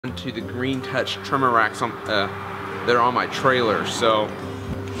to the green touch trimmer racks on that are on my trailer. So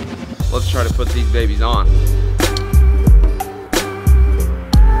let's try to put these babies on.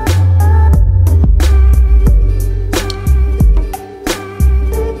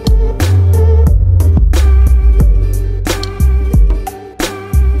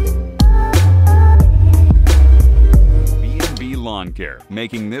 B&B Lawn Care,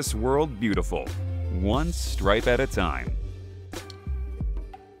 making this world beautiful, one stripe at a time.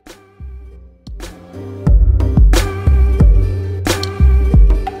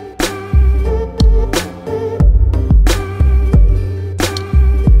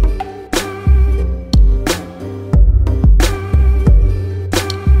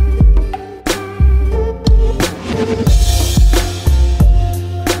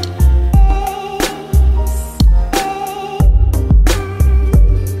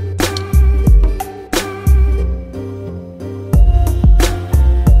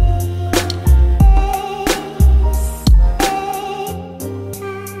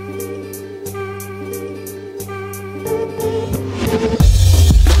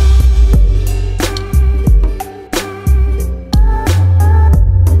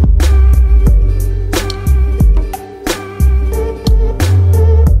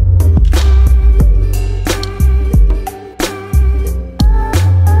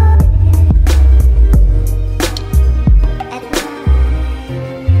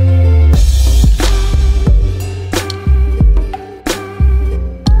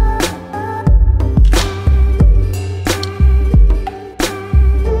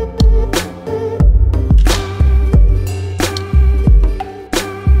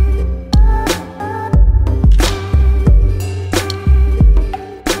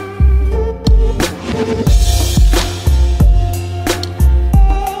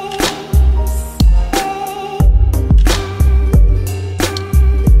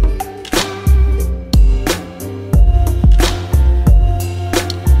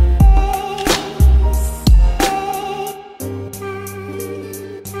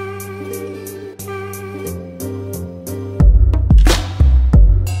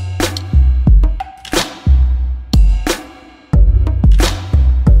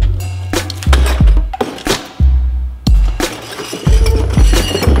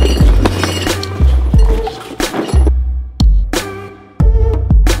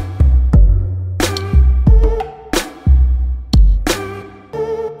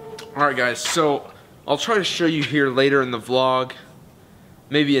 Alright guys, so I'll try to show you here later in the vlog,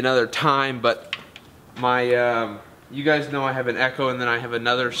 maybe another time, but my, you guys know I have an Echo and then I have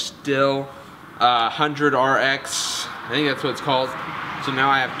another Stihl 100 RX, I think that's what it's called. So now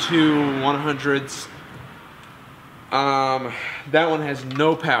I have two 100s. That one has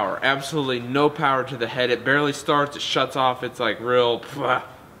no power, absolutely no power to the head. It barely starts, it shuts off, it's like real,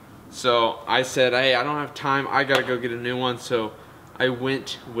 so I said, hey, I don't have time, I gotta go get a new one, so I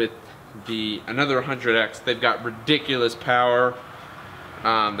went with another 100X. They've got ridiculous power.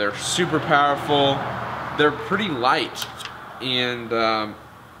 They're super powerful. They're pretty light, and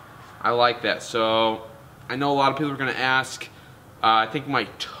I like that. So I know a lot of people are going to ask. I think my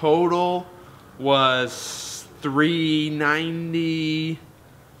total was $390.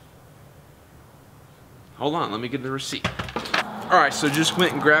 Hold on, let me get the receipt. All right, so just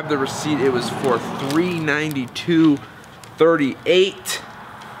went and grabbed the receipt. It was for $392.38.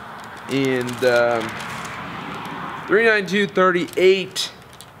 And $392.38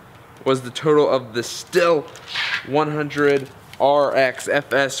 was the total of the Stihl 100 RX,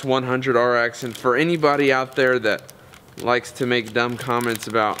 FS 100 RX. And for anybody out there that likes to make dumb comments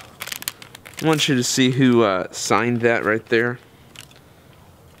about, I want you to see who signed that right there.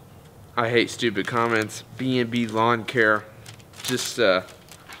 I hate stupid comments. B&B Lawn Care. Just for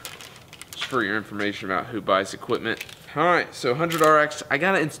your information about who buys equipment. Alright, so 100 RX, I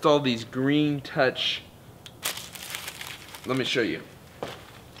gotta install these green touch. Let me show you.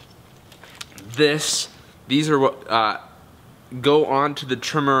 These are what go onto the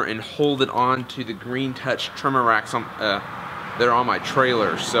trimmer and hold it onto the green touch trimmer racks on, that are on my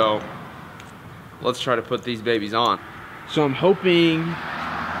trailer. So let's try to put these babies on. So I'm hoping you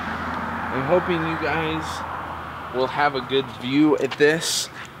guys will have a good view at this.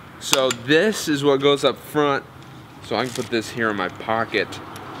 So this is what goes up front. So I can put this here in my pocket,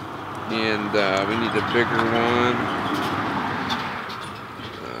 and we need a bigger one.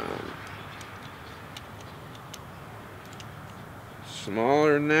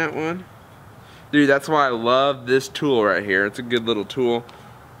 Smaller than that one. Dude, that's why I love this tool right here. It's a good little tool.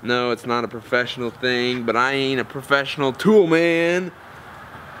 No, it's not a professional thing, but I ain't a professional tool man.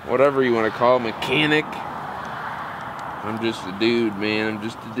 Whatever you want to call it, mechanic. I'm just a dude, man. I'm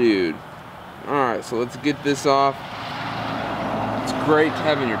just a dude. Alright, so let's get this off. It's great to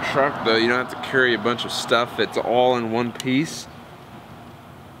have in your truck, though. You don't have to carry a bunch of stuff. It's all in one piece.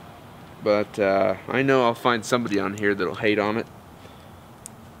 But I know I'll find somebody on here that'll hate on it.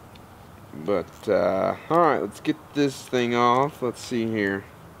 But alright, let's get this thing off. Let's see here.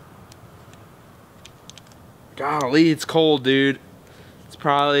 Golly, it's cold, dude. It's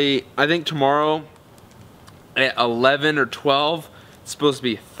probably, I think tomorrow at 11 or 12, it's supposed to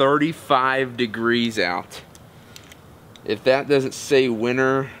be 35 degrees out. If that doesn't say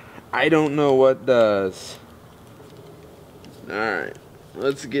winter, I don't know what does. Alright,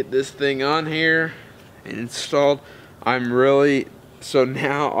 let's get this thing on here and installed. So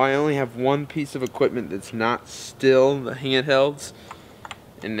now I only have one piece of equipment that's not Stihl, the handhelds,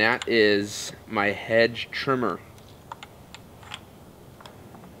 and that is my hedge trimmer.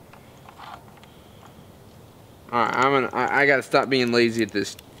 Alright, I gotta stop being lazy at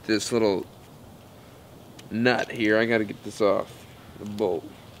this little nut here. I gotta get this off the bolt.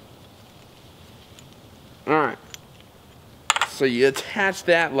 Alright, so you attach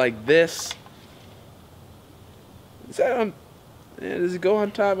that like this. Is that on? Yeah, does it go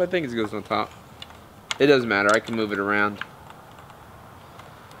on top? I think it goes on top. It doesn't matter, I can move it around.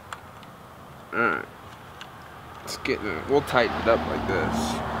 Alright, we'll tighten it up like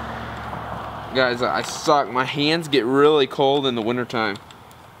this. Guys, I suck. My hands get really cold in the wintertime.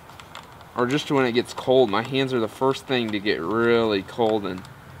 Or just when it gets cold. My hands are the first thing to get really cold and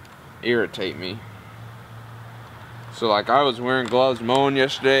irritate me. So like I was wearing gloves mowing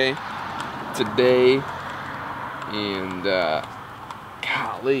yesterday, today, and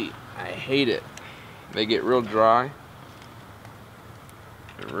golly, I hate it. They get real dry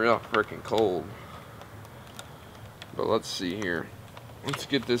and real freaking cold. But let's see here. Let's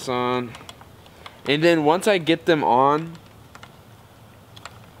get this on. And then once I get them on,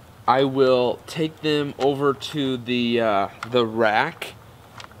 I will take them over to the rack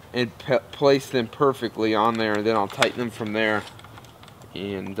and place them perfectly on there, and then I'll tighten them from there,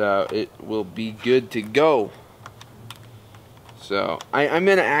 and it will be good to go. So I'm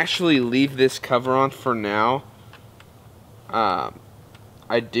gonna actually leave this cover on for now.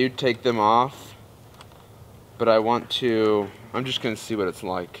 I do take them off, but I'm just gonna see what it's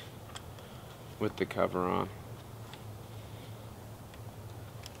like with the cover on.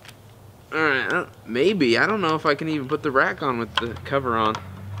 Alright, maybe. I don't know if I can even put the rack on with the cover on.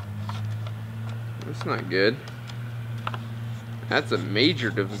 That's not good. That's a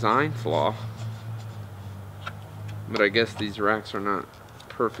major design flaw. But I guess these racks are not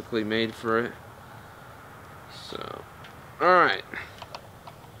perfectly made for it. So, alright.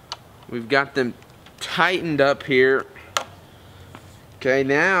 We've got them tightened up here. Okay,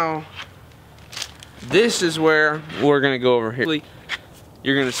 now this is where we're gonna go over here.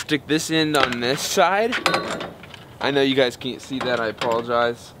 You're gonna stick this end on this side. I know you guys can't see that, I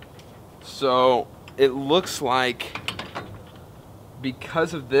apologize. So it looks like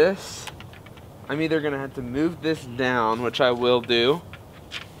because of this, I'm either gonna have to move this down, which I will do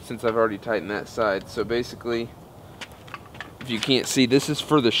since I've already tightened that side. So basically, if you can't see, this is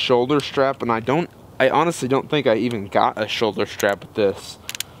for the shoulder strap, and I honestly don't think I even got a shoulder strap with this.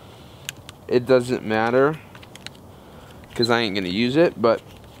 It doesn't matter because I ain't gonna use it, but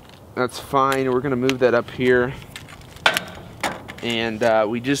that's fine. We're gonna move that up here, and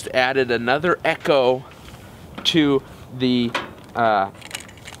we just added another echo to the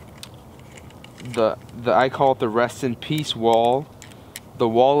I call it the rest in peace wall, the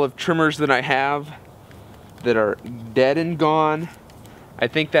wall of trimmers that I have that are dead and gone. I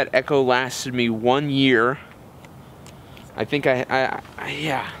think that echo lasted me 1 year. I think yeah,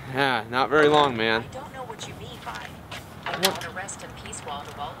 not very long, man. I don't know what you mean by I want a rest in peace wall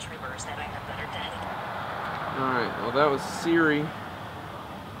to all trimmers that I have that are dead. Alright, well that was Siri.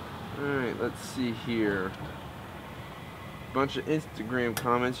 Alright, let's see here. Bunch of Instagram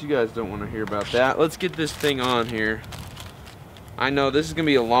comments. You guys don't want to hear about that. Let's get this thing on here. I know this is gonna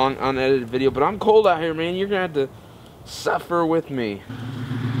be a long unedited video, but I'm cold out here, man. You're gonna have to suffer with me.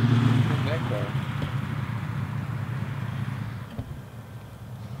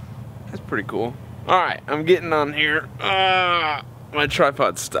 That's pretty cool. Alright, I'm getting on here. My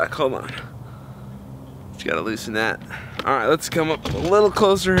tripod's stuck. Hold on. Just gotta loosen that. Alright, let's come up a little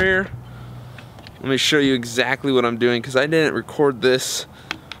closer here. Let me show you exactly what I'm doing, because I didn't record this.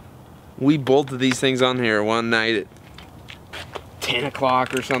 We bolted these things on here one night at 10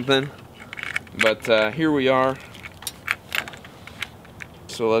 o'clock or something. But here we are.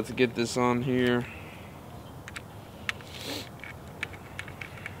 So let's get this on here.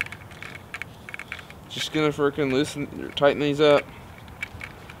 Just just gonna freaking loosen, tighten these up,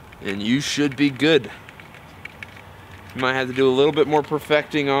 and you should be good. You might have to do a little bit more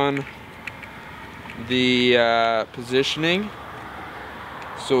perfecting on the positioning,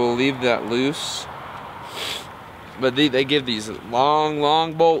 so we'll leave that loose. But they give these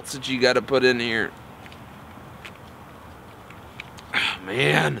long bolts that you got to put in here. Oh,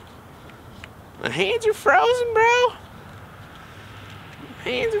 man, my hands are frozen, bro. My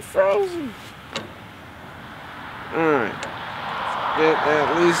hands are frozen. All right. Get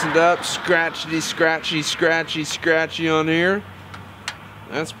that loosened up, scratchy on here.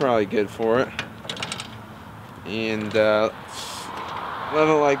 That's probably good for it. And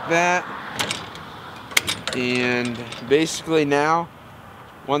level like that. And basically now,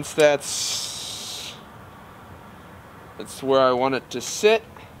 once that's where I want it to sit,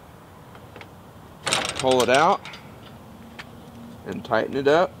 pull it out and tighten it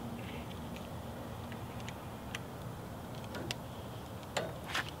up.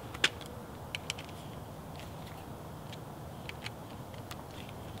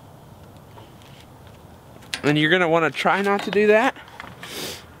 And you're gonna want to try not to do that.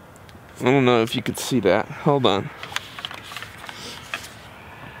 I don't know if you could see that. Hold on.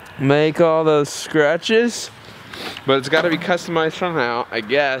 Make all those scratches, but it's got to be customized somehow, I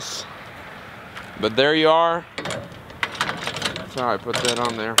guess. But there you are. That's how I put that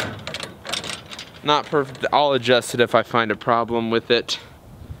on there. Not perfect. I'll adjust it if I find a problem with it.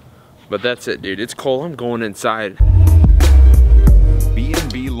 But that's it, dude. It's cold. I'm going inside.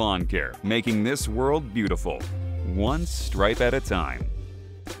 B&B Lawn Care, making this world beautiful, one stripe at a time.